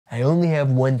I only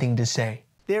have one thing to say.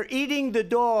 They're eating the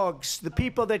dogs, the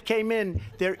people that came in.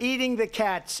 They're eating the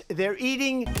cats. They're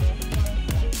eating...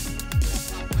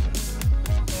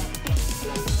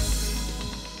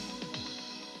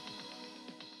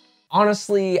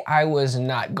 Honestly, I was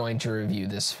not going to review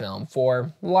this film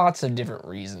for lots of different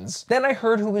reasons. Then I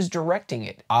heard who was directing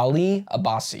it, Ali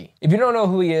Abbasi. If you don't know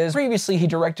who he is, previously he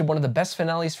directed one of the best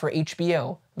finales for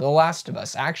HBO, The Last of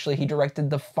Us. Actually, he directed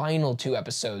the final 2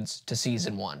 episodes to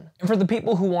season 1. And for the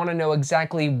people who want to know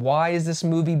exactly why is this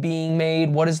movie being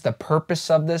made, what is the purpose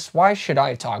of this, why should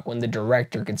I talk when the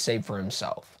director could say for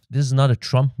himself? This is not a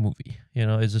Trump movie, you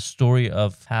know, it's a story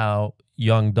of how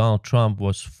young Donald Trump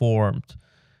was formed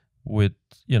with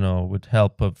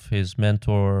help of his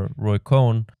mentor Roy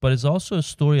Cohn, but it's also a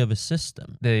story of a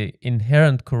system, the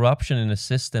inherent corruption in a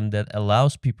system that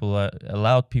allowed people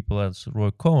as Roy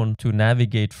Cohn to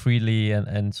navigate freely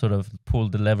and sort of pull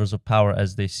the levers of power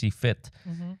as they see fit.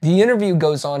 The interview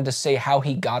goes on to say how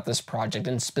he got this project,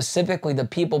 and specifically the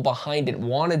people behind it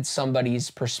wanted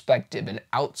somebody's perspective, an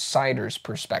outsider's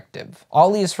perspective.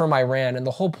 Ali is from Iran, and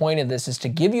the whole point of this is to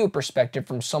give you a perspective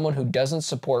from someone who doesn't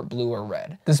support blue or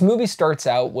red. This movie starts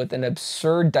out with an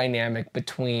absurd dynamic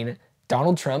between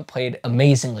Donald Trump, played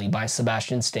amazingly by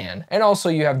Sebastian Stan, and also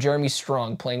you have Jeremy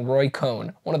Strong playing Roy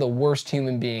Cohn, one of the worst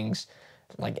human beings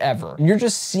like ever. And you're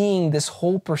just seeing this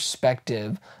whole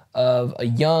perspective of a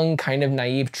young, kind of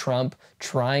naive Trump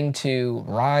trying to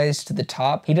rise to the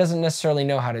top. He doesn't necessarily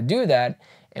know how to do that,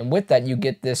 and with that you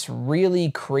get this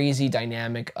really crazy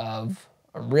dynamic of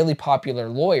a really popular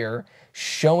lawyer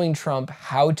showing Trump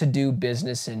how to do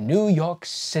business in New York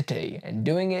City and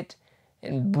doing it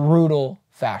in brutal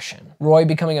fashion. Roy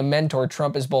becoming a mentor,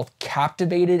 Trump is both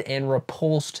captivated and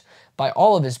repulsed by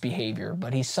all of his behavior,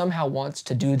 but he somehow wants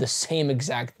to do the same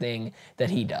exact thing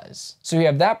that he does. So you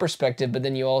have that perspective, but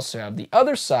then you also have the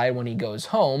other side when he goes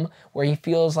home, where he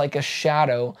feels like a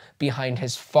shadow behind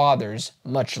his father's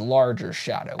much larger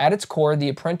shadow. At its core, The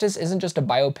Apprentice isn't just a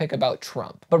biopic about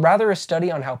Trump, but rather a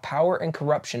study on how power and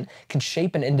corruption can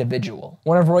shape an individual.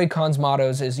 One of Roy Cohn's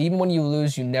mottos is, "Even when you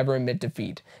lose, you never admit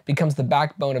defeat," becomes the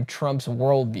backbone of Trump's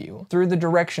worldview. Through the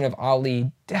direction of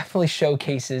Ali, definitely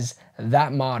showcases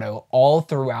that motto all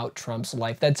throughout Trump's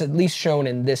life. That's at least shown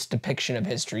in this depiction of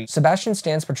history. Sebastian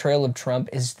Stan's portrayal of Trump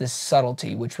is this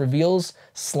subtlety, which reveals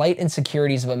slight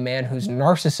insecurities of a man whose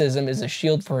narcissism is a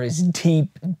shield for his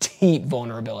deep, deep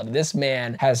vulnerability. This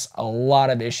man has a lot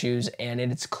of issues, and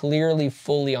it's clearly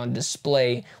fully on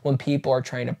display when people are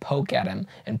trying to poke at him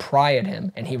and pry at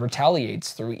him, and he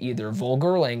retaliates through either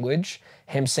vulgar language,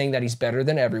 him saying that he's better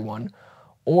than everyone,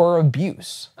 or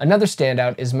abuse. Another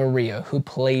standout is Maria, who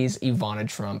plays Ivana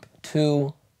Trump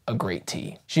to a great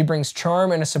T. She brings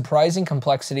charm and a surprising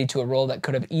complexity to a role that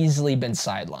could have easily been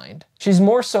sidelined. She's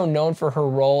more so known for her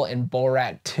role in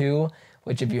Borat 2,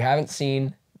 which if you haven't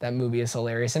seen, that movie is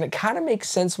hilarious, and it kind of makes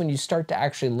sense when you start to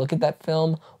actually look at that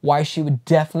film, why she would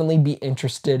definitely be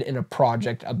interested in a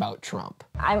project about Trump.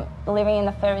 I'm living in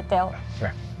a fairy tale.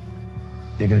 Right.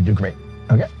 You're gonna do great,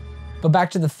 okay? But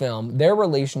back to the film, their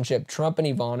relationship, Trump and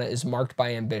Ivana, is marked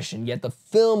by ambition, yet the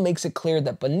film makes it clear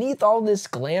that beneath all this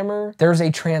glamour, there's a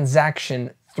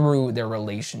transaction through their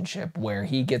relationship where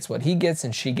he gets what he gets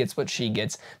and she gets what she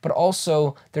gets, but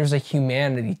also there's a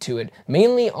humanity to it,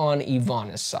 mainly on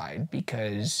Ivana's side,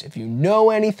 because if you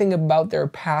know anything about their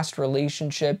past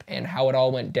relationship and how it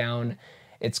all went down,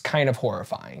 it's kind of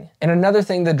horrifying. And another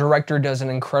thing the director does an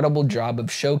incredible job of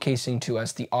showcasing to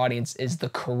us, the audience, is the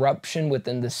corruption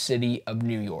within the city of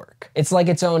New York. It's like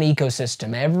its own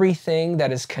ecosystem. Everything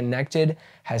that is connected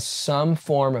has some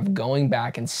form of going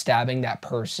back and stabbing that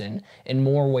person in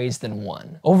more ways than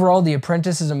one. Overall, The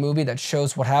Apprentice is a movie that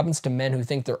shows what happens to men who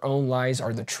think their own lies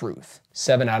are the truth.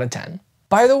 7 out of 10.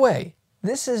 By the way,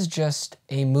 this is just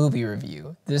a movie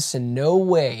review. This in no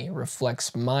way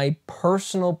reflects my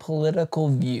personal political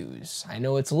views. I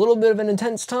know it's a little bit of an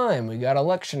intense time. We got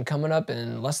election coming up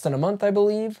in less than a month, I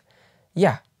believe.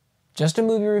 Yeah, just a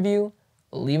movie review.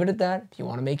 Leave it at that. If you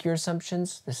want to make your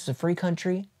assumptions, this is a free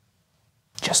country.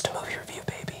 Just a movie review,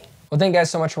 baby. Well, thank you guys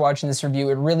so much for watching this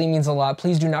review. It really means a lot.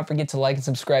 Please do not forget to like and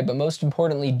subscribe, but most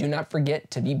importantly, do not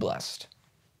forget to be blessed.